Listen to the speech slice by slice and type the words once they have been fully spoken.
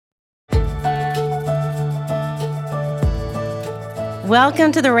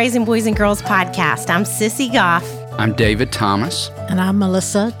Welcome to the Raising Boys and Girls podcast. I'm Sissy Goff. I'm David Thomas. And I'm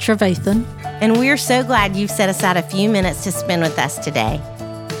Melissa Trevathan. And we're so glad you've set aside a few minutes to spend with us today.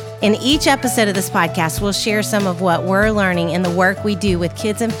 In each episode of this podcast, we'll share some of what we're learning in the work we do with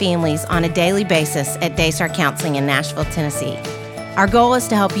kids and families on a daily basis at Daystar Counseling in Nashville, Tennessee. Our goal is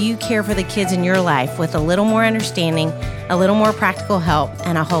to help you care for the kids in your life with a little more understanding, a little more practical help,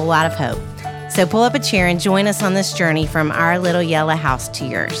 and a whole lot of hope. So pull up a chair and join us on this journey from our little yellow house to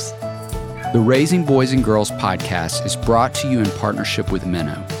yours. The Raising Boys and Girls podcast is brought to you in partnership with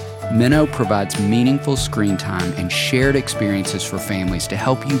Minnow. Minnow provides meaningful screen time and shared experiences for families to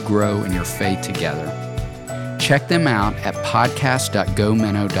help you grow in your faith together. Check them out at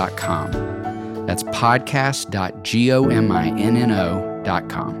podcast.gominnow.com. That's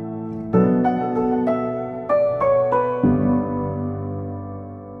podcast.gominno.com.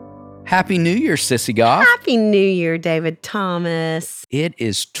 Happy New Year, Sissy Goff. Happy New Year, David Thomas. It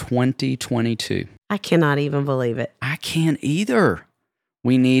is 2022. I cannot even believe it. I can't either.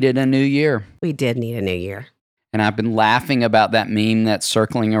 We needed a new year. We did need a new year. And I've been laughing about that meme that's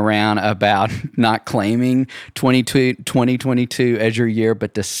circling around about not claiming 2022 as your year,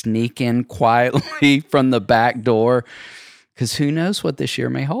 but to sneak in quietly from the back door. Because who knows what this year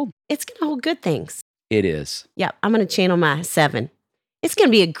may hold. It's going to hold good things. It is. Yep, I'm going to channel my 7. It's going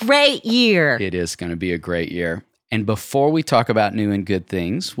to be a great year. It is going to be a great year. And before we talk about new and good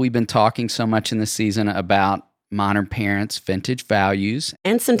things, we've been talking so much in this season about modern parents, vintage values.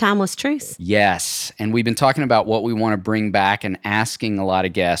 And some timeless truths. Yes. And we've been talking about what we want to bring back and asking a lot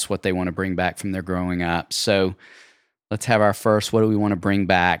of guests what they want to bring back from their growing up. So let's have our first, what do we want to bring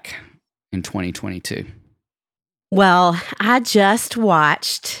back in 2022? Well, I just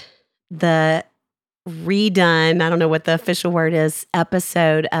watched the redone, I don't know what the official word is,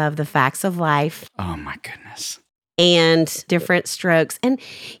 episode of The Facts of Life. Oh my goodness. And Different Strokes. And,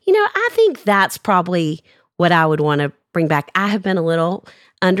 I think that's probably what I would want to bring back. I have been a little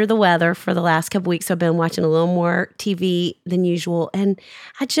under the weather for the last couple weeks. I've been watching a little more TV than usual. And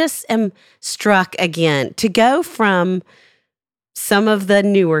I just am struck again to go from some of the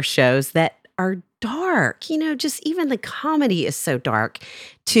newer shows that are dark, just even the comedy is so dark,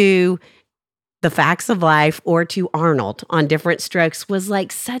 to The Facts of Life or to Arnold on Different Strokes was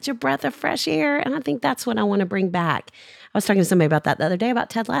like such a breath of fresh air. And I think that's what I want to bring back. I was talking to somebody about that the other day about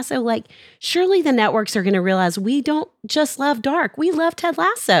Ted Lasso. Like, surely the networks are going to realize we don't just love dark. We love Ted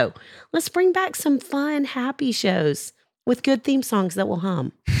Lasso. Let's bring back some fun, happy shows with good theme songs that will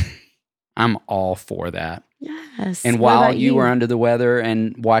hum. I'm all for that. Yes. And while you were under the weather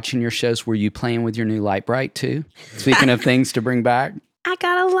and watching your shows, were you playing with your new light bright too? Speaking of things to bring back. I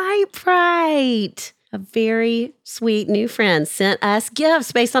got a light bright. A very sweet new friend sent us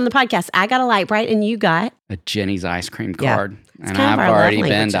gifts based on the podcast. I got a light bright and you got a Jenny's ice cream card. Yeah. And I've already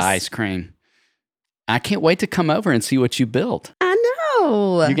been to ice cream. I can't wait to come over and see what you built. I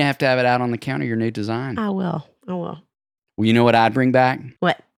know. You're going to have it out on the counter, your new design. I will. Well, you know what I'd bring back?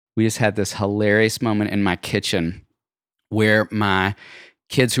 What? We just had this hilarious moment in my kitchen where my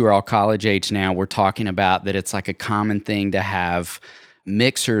kids who are all college age now were talking about that it's like a common thing to have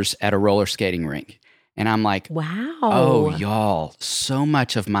mixers at a roller skating rink. And I'm like, wow. Oh, y'all, so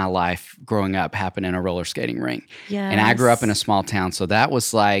much of my life growing up happened in a roller skating rink. Yes. And I grew up in a small town, so that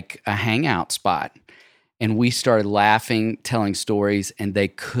was like a hangout spot. And we started laughing, telling stories, and they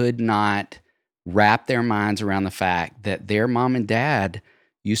could not wrap their minds around the fact that their mom and dad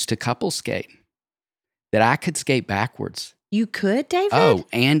used to couple skate, that I could skate backwards. You could, David? Oh,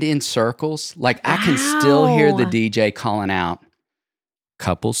 and in circles. Like, I can still hear the DJ calling out,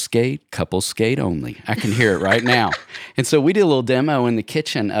 couple skate only. I can hear it right now. And so we did a little demo in the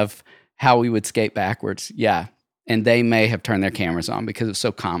kitchen of how we would skate backwards. Yeah. And they may have turned their cameras on because it's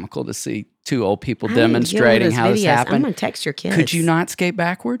so comical to see two old people demonstrating how this happened. I'm going to text your kids. Could you not skate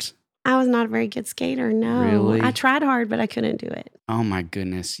backwards? I was not a very good skater, no. Really? I tried hard, but I couldn't do it. Oh my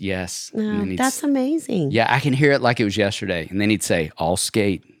goodness, yes. No, that's amazing. Yeah, I can hear it like it was yesterday. And then he'd say, all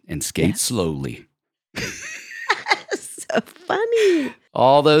skate and skate slowly. So funny.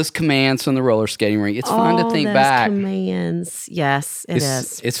 All those commands from the roller skating rink. It's fun to think back. Commands. Yes, it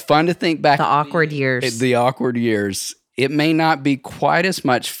is. It's fun to think back. The awkward years. The awkward years. It may not be quite as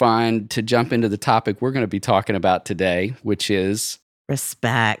much fun to jump into the topic we're going to be talking about today, which is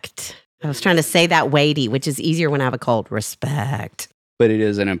respect. I was trying to say that weighty, which is easier when I have a cold. Respect. But it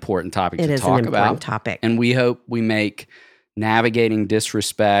is an important topic to talk about. It is an important topic. And we hope we make navigating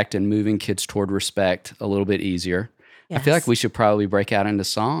disrespect and moving kids toward respect a little bit easier. Yes. I feel like we should probably break out into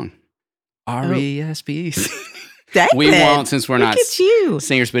song. R-E-S-P-E-C. David, we won't, since we're not at you.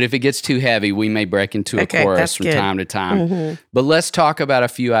 singers. But if it gets too heavy, we may break into a Okay, chorus that's from good. time to time. But let's talk about a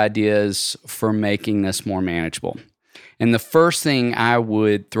few ideas for making this more manageable. And the first thing I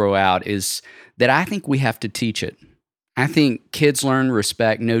would throw out is that I think we have to teach it. I think kids learn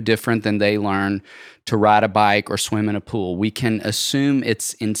respect no different than they learn to ride a bike or swim in a pool. We can assume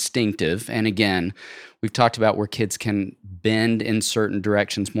it's instinctive. And again, we've talked about where kids can bend in certain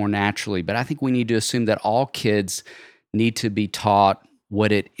directions more naturally, but I think we need to assume that all kids need to be taught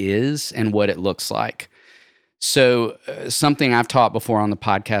what it is and what it looks like. So something I've taught before on the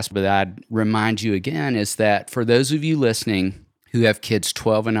podcast, but I'd remind you again, is that for those of you listening who have kids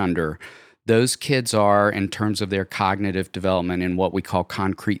 12 and under, those kids are, in terms of their cognitive development, in what we call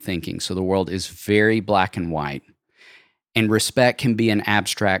concrete thinking. So the world is very black and white. And respect can be an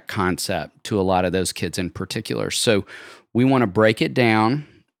abstract concept to a lot of those kids in particular. So we want to break it down,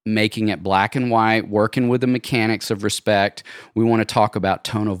 making it black and white, working with the mechanics of respect. We want to talk about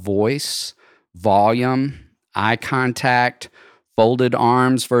tone of voice, volume, eye contact, folded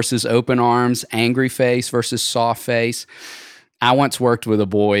arms versus open arms, angry face versus soft face. I once worked with a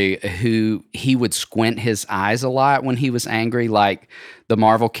boy who he would squint his eyes a lot when he was angry, like the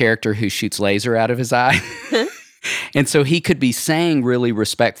Marvel character who shoots laser out of his eye. And so he could be saying really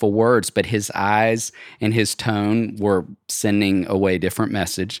respectful words, but his eyes and his tone were sending a way different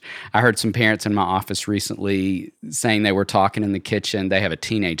message. I heard some parents in my office recently saying they were talking in the kitchen. They have a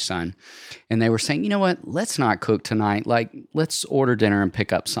teenage son. And they were saying, you know what, let's not cook tonight. Like, let's order dinner and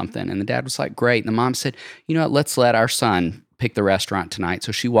pick up something. And the dad was like, great. And the mom said, you know what, let's let our son pick the restaurant tonight.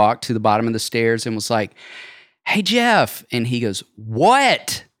 So she walked to the bottom of the stairs and was like, hey, Jeff. And he goes,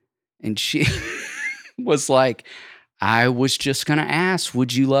 what? And she was like, I was just going to ask,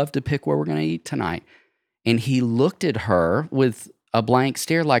 would you love to pick where we're going to eat tonight? And he looked at her with a blank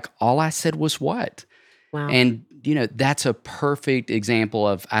stare, like, all I said was what? Wow. And, you know, that's a perfect example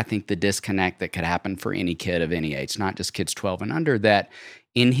of, I think, the disconnect that could happen for any kid of any age, not just kids 12 and under, that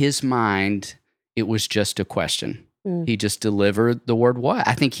in his mind, it was just a question. He just delivered the word what.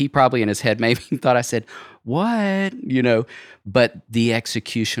 I think he probably in his head maybe thought I said, what? You know, but the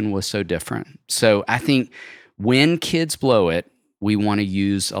execution was so different. So I think when kids blow it, we want to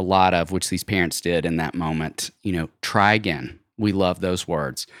use a lot of, which these parents did in that moment, you know, try again. We love those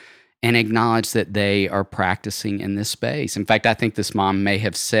words. And acknowledge that they are practicing in this space. In fact, I think this mom may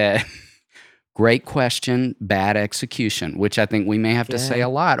have said, great question, bad execution, which I think we may have to say a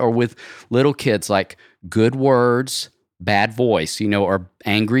lot. Or with little kids, like good words, bad voice, you know, or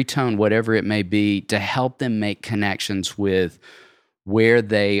angry tone, whatever it may be, to help them make connections with where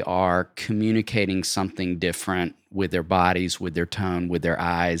they are communicating something different with their bodies, with their tone, with their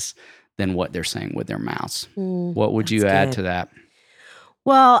eyes, than what they're saying with their mouths. What would you add to that?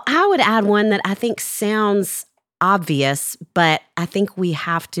 Well, I would add one that I think sounds obvious, but I think we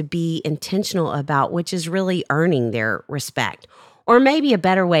have to be intentional about, which is really earning their respect. Or maybe a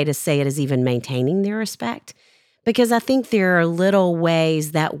better way to say it is even maintaining their respect. Because I think there are little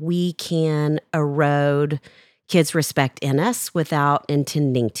ways that we can erode kids' respect in us without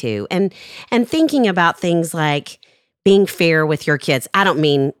intending to. And thinking about things like being fair with your kids. I don't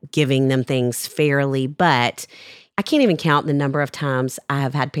mean giving them things fairly, but I can't even count the number of times I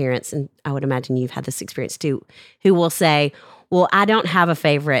have had parents, and I would imagine you've had this experience too, who will say, well, I don't have a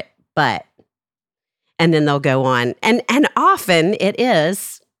favorite, but, and then they'll go on. And often it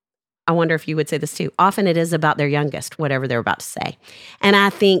is, I wonder if you would say this too, often it is about their youngest, whatever they're about to say. And I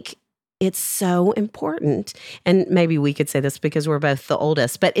think it's so important, and maybe we could say this because we're both the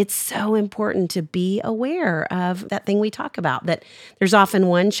oldest, but it's so important to be aware of that thing we talk about, that there's often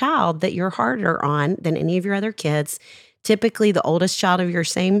one child that you're harder on than any of your other kids, typically the oldest child of your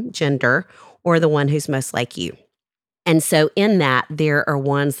same gender or the one who's most like you. And so in that, there are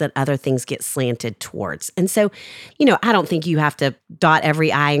ones that other things get slanted towards. And so, you know, I don't think you have to dot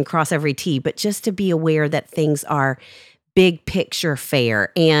every I and cross every T, but just to be aware that things are big picture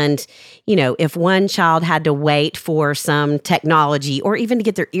fair. And, you know, if one child had to wait for some technology or even to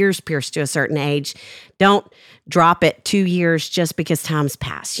get their ears pierced to a certain age, don't drop it 2 years just because time's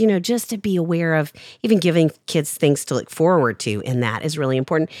passed. You know, just to be aware of even giving kids things to look forward to in that is really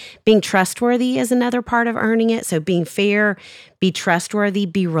important. Being trustworthy is another part of earning it. So being fair, be trustworthy,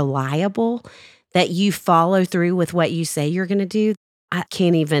 be reliable, that you follow through with what you say you're going to do. I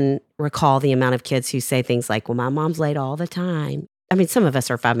can't even recall the amount of kids who say things like, well, my mom's late all the time. I mean, some of us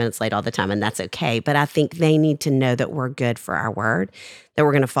are 5 minutes late all the time, and that's okay. But I think they need to know that we're good for our word, that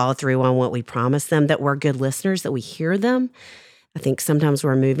we're going to follow through on what we promise them, that we're good listeners, that we hear them. I think sometimes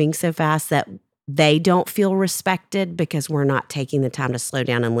we're moving so fast that they don't feel respected because we're not taking the time to slow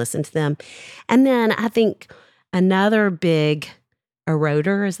down and listen to them. And then I think Another big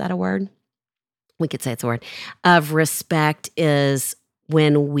eroder, is that a word? We could say it's a word, of respect is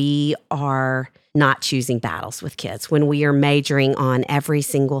when we are not choosing battles with kids, when we are majoring on every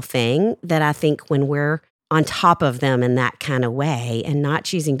single thing. That I think when we're on top of them in that kind of way and not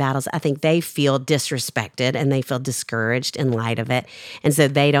choosing battles, I think they feel disrespected and they feel discouraged in light of it. And so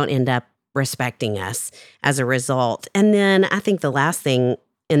they don't end up respecting us as a result. And then I think the last thing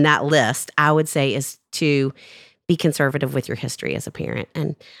in that list, I would say, is to be conservative with your history as a parent.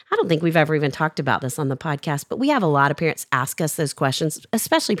 And I don't think we've ever even talked about this on the podcast, but we have a lot of parents ask us those questions,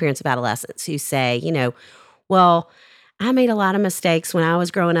 especially parents of adolescents who say, well, I made a lot of mistakes when I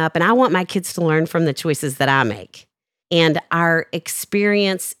was growing up, and I want my kids to learn from the choices that I make. And our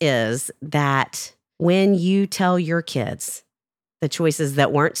experience is that when you tell your kids the choices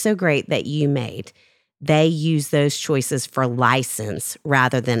that weren't so great that you made, they use those choices for license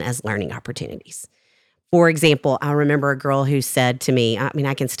rather than as learning opportunities. For example, I remember a girl who said to me,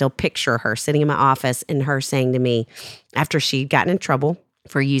 I can still picture her sitting in my office and her saying to me, after she'd gotten in trouble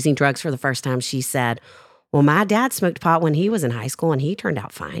for using drugs for the first time, she said, well, my dad smoked pot when he was in high school and he turned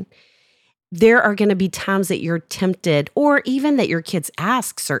out fine. There are going to be times that you're tempted, or even that your kids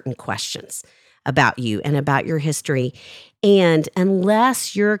ask certain questions about you and about your history. And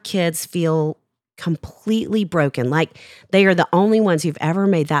unless your kids feel completely broken, like they are the only ones who've ever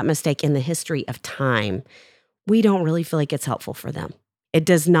made that mistake in the history of time, we don't really feel like it's helpful for them. It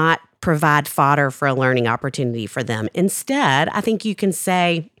does not provide fodder for a learning opportunity for them. Instead, I think you can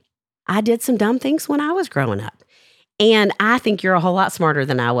say, I did some dumb things when I was growing up, and I think you're a whole lot smarter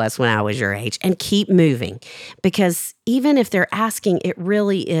than I was when I was your age, and keep moving. Because even if they're asking, it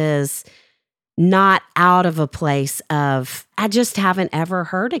really is not out of a place of, I just haven't ever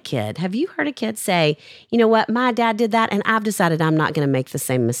heard a kid. Have you heard a kid say, you know what, my dad did that and I've decided I'm not going to make the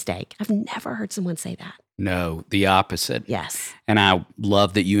same mistake? I've never heard someone say that. No, the opposite. Yes. And I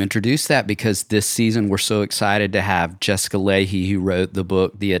love that you introduced that, because this season we're so excited to have Jessica Lahey, who wrote the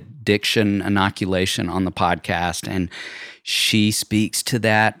book, The Addiction Inoculation, on the podcast. And she speaks to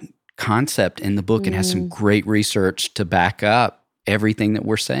that concept in the book and has some great research to back up everything that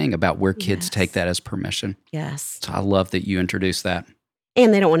we're saying about where kids take that as permission. Yes. So I love that you introduced that.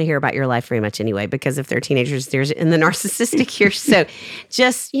 And they don't want to hear about your life very much anyway, because if they're teenagers, they're in the narcissistic years. So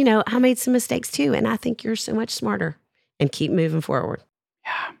just, I made some mistakes too, and I think you're so much smarter, and keep moving forward.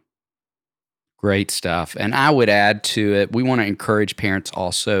 Yeah. Great stuff. And I would add to it, we want to encourage parents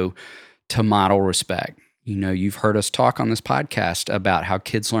also to model respect. You've heard us talk on this podcast about how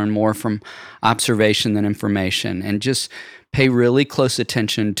kids learn more from observation than information, and just pay really close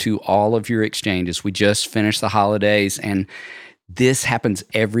attention to all of your exchanges. We just finished the holidays, and this happens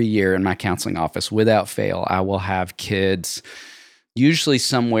every year in my counseling office. Without fail, I will have kids, usually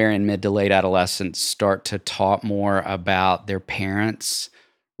somewhere in mid to late adolescence, start to talk more about their parents'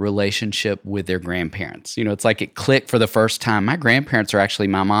 relationship with their grandparents. It's like it clicked for the first time. My grandparents are actually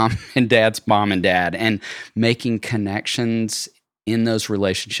my mom and dad's mom and dad, and making connections in those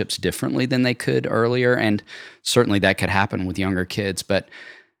relationships differently than they could earlier. And certainly that could happen with younger kids, but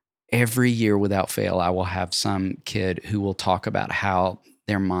every year without fail, I will have some kid who will talk about how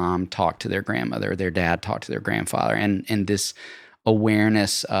their mom talked to their grandmother, their dad talked to their grandfather, and this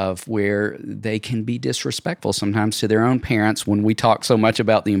awareness of where they can be disrespectful sometimes to their own parents when we talk so much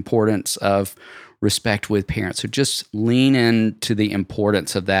about the importance of respect with parents. So just lean into the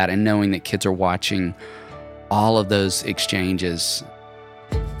importance of that, and knowing that kids are watching all of those exchanges.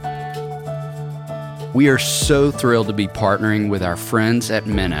 We are so thrilled to be partnering with our friends at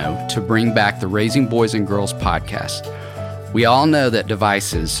Minnow to bring back the Raising Boys and Girls podcast. We all know that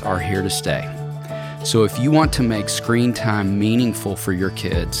devices are here to stay. So if you want to make screen time meaningful for your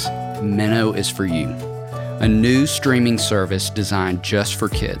kids, Minnow is for you. A new streaming service designed just for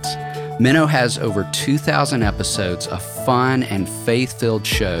kids. Minnow has over 2,000 episodes of fun and faith-filled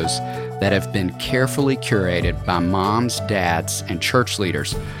shows that have been carefully curated by moms, dads, and church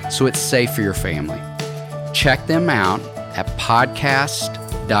leaders, so it's safe for your family. Check them out at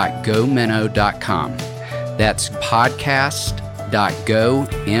podcast.gominnow.com. That's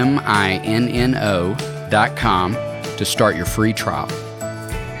podcast.gominno.com to start your free trial.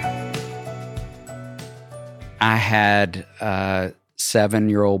 I had a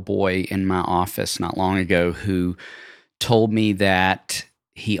 7-year-old boy in my office not long ago who told me that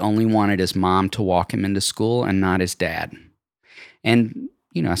he only wanted his mom to walk him into school and not his dad. And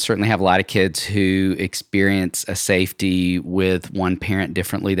I certainly have a lot of kids who experience a safety with one parent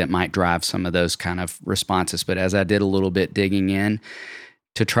differently that might drive some of those kind of responses. But as I did a little bit digging in,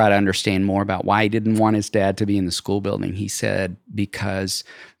 to try to understand more about why he didn't want his dad to be in the school building. He said, because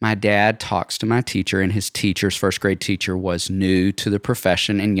my dad talks to my teacher, and his teacher's first grade teacher was new to the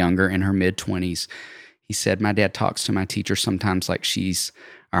profession and younger, in her mid-20s. He said, my dad talks to my teacher sometimes like she's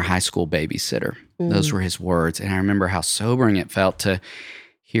our high school babysitter. Those were his words. And I remember how sobering it felt to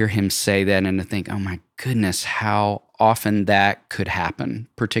hear him say that and to think, oh my goodness, how often that could happen,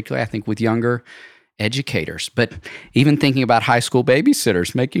 particularly I think with younger educators. But even thinking about high school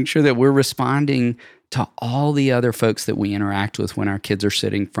babysitters, making sure that we're responding to all the other folks that we interact with when our kids are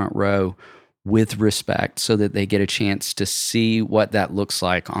sitting front row with respect, so that they get a chance to see what that looks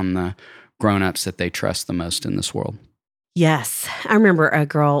like on the grown-ups that they trust the most in this world. Yes. I remember a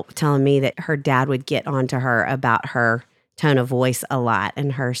girl telling me that her dad would get onto her about her tone of voice a lot,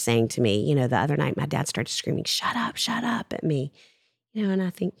 and her saying to me, the other night my dad started screaming, shut up at me. And I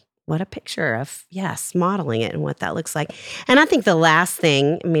think, what a picture of, yes, modeling it and what that looks like. And I think the last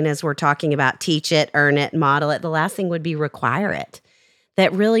thing, as we're talking about teach it, earn it, model it, the last thing would be require it.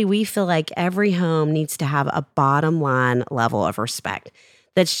 That really we feel like every home needs to have a bottom line level of respect.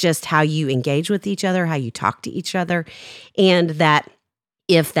 That's just how you engage with each other, how you talk to each other. And that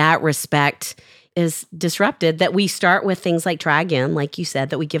if that respect is disrupted, that we start with things like try again, like you said,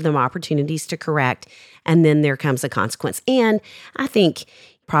 that we give them opportunities to correct, and then there comes a consequence. And I think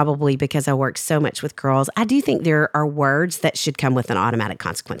probably because I work so much with girls, I do think there are words that should come with an automatic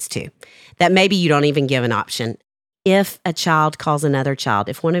consequence too, that maybe you don't even give an option. If a child calls another child,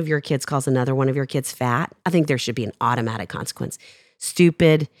 if one of your kids calls another one of your kids fat, I think there should be an automatic consequence.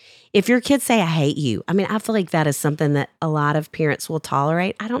 Stupid. If your kids say, I hate you, I feel like that is something that a lot of parents will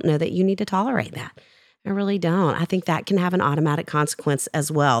tolerate. I don't know that you need to tolerate that. I really don't. I think that can have an automatic consequence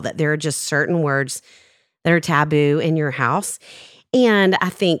as well, that there are just certain words that are taboo in your house. And I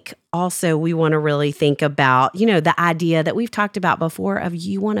think also we want to really think about, the idea that we've talked about before of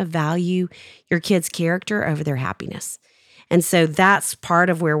you want to value your kids' character over their happiness. And so that's part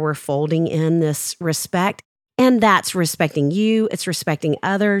of where we're folding in this respect. And that's respecting you. It's respecting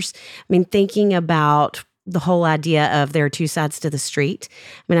others. Thinking about the whole idea of there are two sides to the street.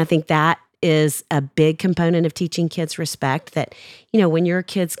 I think that is a big component of teaching kids respect, that, when your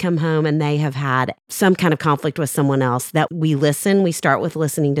kids come home and they have had some kind of conflict with someone else, that we listen, we start with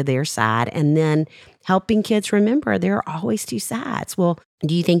listening to their side, and then helping kids remember there are always two sides. Well,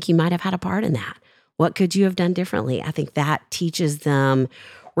 do you think you might have had a part in that? What could you have done differently? I think that teaches them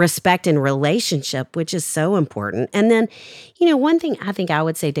respect and relationship, which is so important. And then, one thing I think I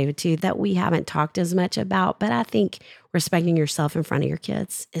would say, David, too, that we haven't talked as much about, but I think respecting yourself in front of your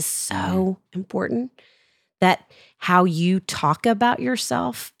kids is so important, that how you talk about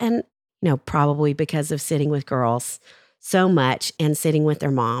yourself, and, probably because of sitting with girls so much and sitting with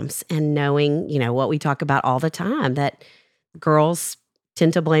their moms and knowing, what we talk about all the time, that girls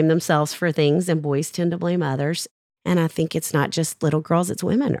tend to blame themselves for things and boys tend to blame others. And I think it's not just little girls, it's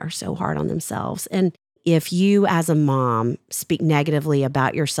women are so hard on themselves. And if you as a mom speak negatively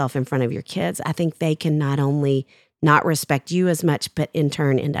about yourself in front of your kids, I think they can not only not respect you as much, but in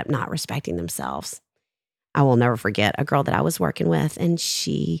turn end up not respecting themselves. I will never forget a girl that I was working with, and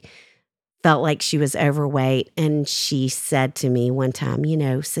she felt like she was overweight. And she said to me one time,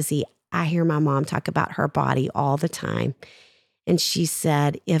 Sissy, I hear my mom talk about her body all the time. And she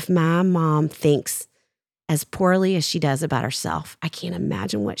said, if my mom thinks as poorly as she does about herself, I can't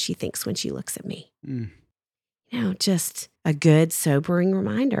imagine what she thinks when she looks at me. Just a good, sobering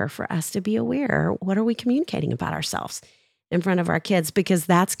reminder for us to be aware. What are we communicating about ourselves in front of our kids? Because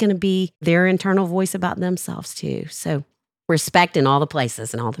that's going to be their internal voice about themselves too. So respect in all the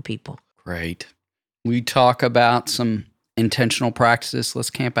places and all the people. Great. We talk about some intentional practices. Let's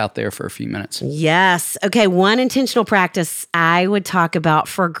camp out there for a few minutes. Yes. Okay. One intentional practice I would talk about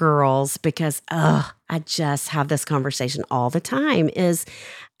for girls, because I just have this conversation all the time, is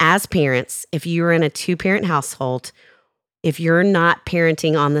as parents, if you're in a 2-parent household, if you're not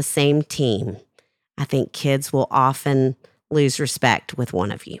parenting on the same team, I think kids will often lose respect with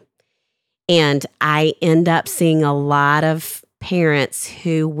one of you. And I end up seeing a lot of parents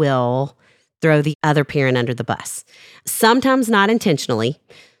who will throw the other parent under the bus. Sometimes not intentionally.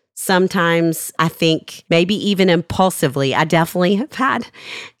 Sometimes I think maybe even impulsively. I definitely have had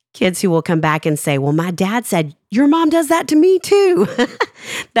kids who will come back and say, well, my dad said, your mom does that to me too.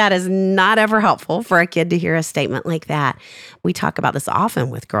 That is not ever helpful for a kid to hear a statement like that. We talk about this often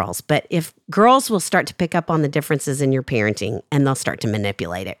with girls, but if girls will start to pick up on the differences in your parenting and they'll start to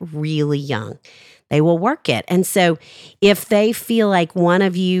manipulate it really young, they will work it. And so if they feel like one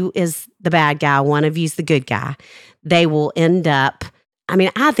of you is the bad guy, one of you's the good guy, they will end up I mean,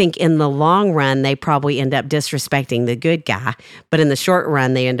 I think in the long run, they probably end up disrespecting the good guy, but in the short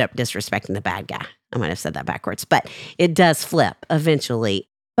run, they end up disrespecting the bad guy. I might have said that backwards, but it does flip eventually.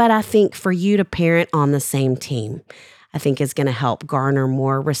 But I think for you to parent on the same team, I think is going to help garner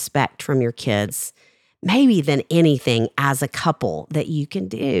more respect from your kids, maybe than anything as a couple that you can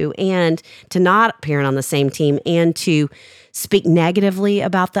do. And to not parent on the same team and to speak negatively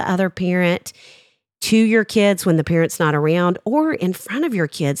about the other parent to your kids when the parent's not around, or in front of your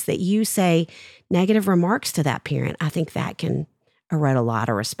kids that you say negative remarks to that parent, I think that can erode a lot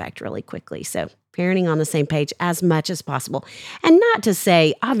of respect really quickly. So parenting on the same page as much as possible. And not to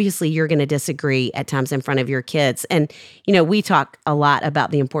say, obviously, you're going to disagree at times in front of your kids. And, we talk a lot about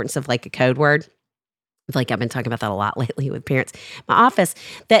the importance of like a code word. I feel like I've been talking about that a lot lately with parents in my office,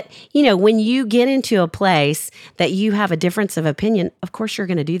 that, when you get into a place that you have a difference of opinion, of course you're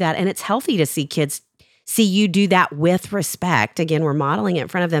going to do that. And it's healthy to see kids see you do that with respect. Again, we're modeling it in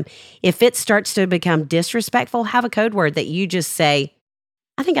front of them. If it starts to become disrespectful, have a code word that you just say,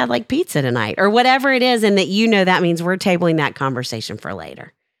 I think I'd like pizza tonight, or whatever it is, and that that means we're tabling that conversation for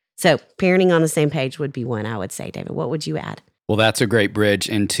later. So parenting on the same page would be one I would say. David, what would you add? Well, that's a great bridge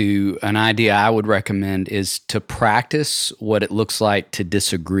into an idea I would recommend is to practice what it looks like to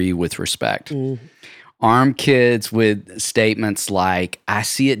disagree with respect. Mm-hmm. Arm kids with statements like, I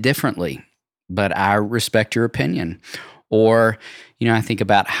see it differently, but I respect your opinion. Or, I think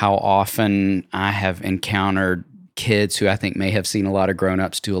about how often I have encountered kids who I think may have seen a lot of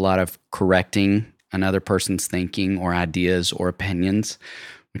grown-ups do a lot of correcting another person's thinking or ideas or opinions,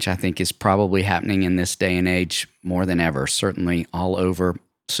 which I think is probably happening in this day and age more than ever, certainly all over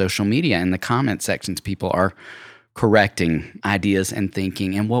social media. In the comment sections, people are correcting ideas and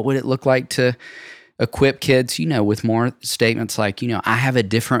thinking. And what would it look like to equip kids, with more statements like, I have a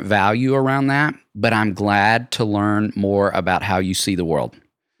different value around that, but I'm glad to learn more about how you see the world.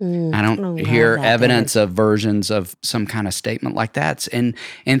 I don't hear evidence of versions of some kind of statement like that. And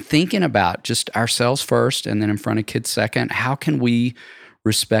thinking about just ourselves first and then in front of kids second, how can we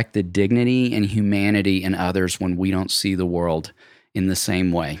respect the dignity and humanity in others when we don't see the world in the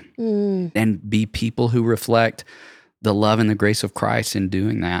same way? And be people who reflect the love and the grace of Christ in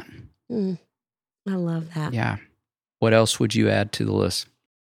doing that. I love that. Yeah. What else would you add to the list?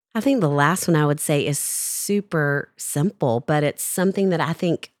 I think the last one I would say is super simple, but it's something that I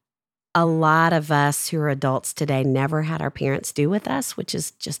think a lot of us who are adults today never had our parents do with us, which is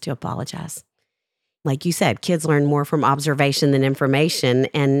just to apologize. Like you said, kids learn more from observation than information.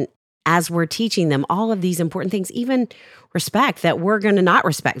 And as we're teaching them all of these important things, even respect, that we're going to not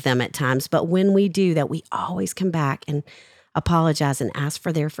respect them at times, but when we do, that we always come back and apologize and ask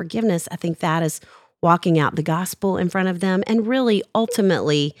for their forgiveness. I think that is walking out the gospel in front of them. And really,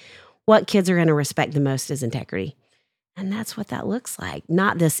 ultimately, what kids are going to respect the most is integrity. And that's what that looks like,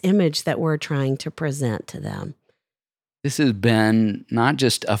 not this image that we're trying to present to them. This has been not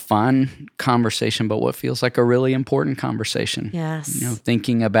just a fun conversation, but what feels like a really important conversation. Yes.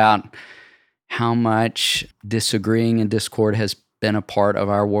 Thinking about how much disagreeing and discord has been a part of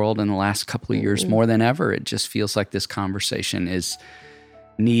our world in the last couple of years more than ever. It just feels like this conversation is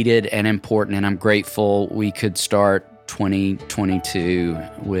needed and important. And I'm grateful we could start 2022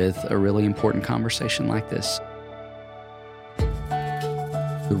 with a really important conversation like this.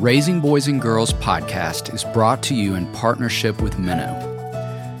 The Raising Boys and Girls podcast is brought to you in partnership with Minnow.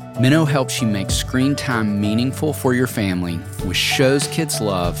 Minnow helps you make screen time meaningful for your family with shows kids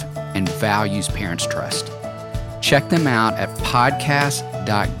love and values parents trust. Check them out at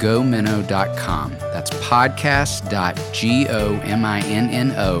podcast.gominnow.com. That's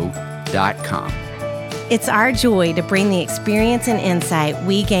podcast.gominno.com. It's our joy to bring the experience and insight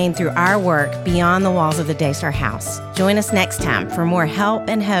we gain through our work beyond the walls of the Daystar House. Join us next time for more help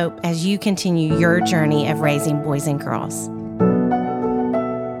and hope as you continue your journey of raising boys and girls.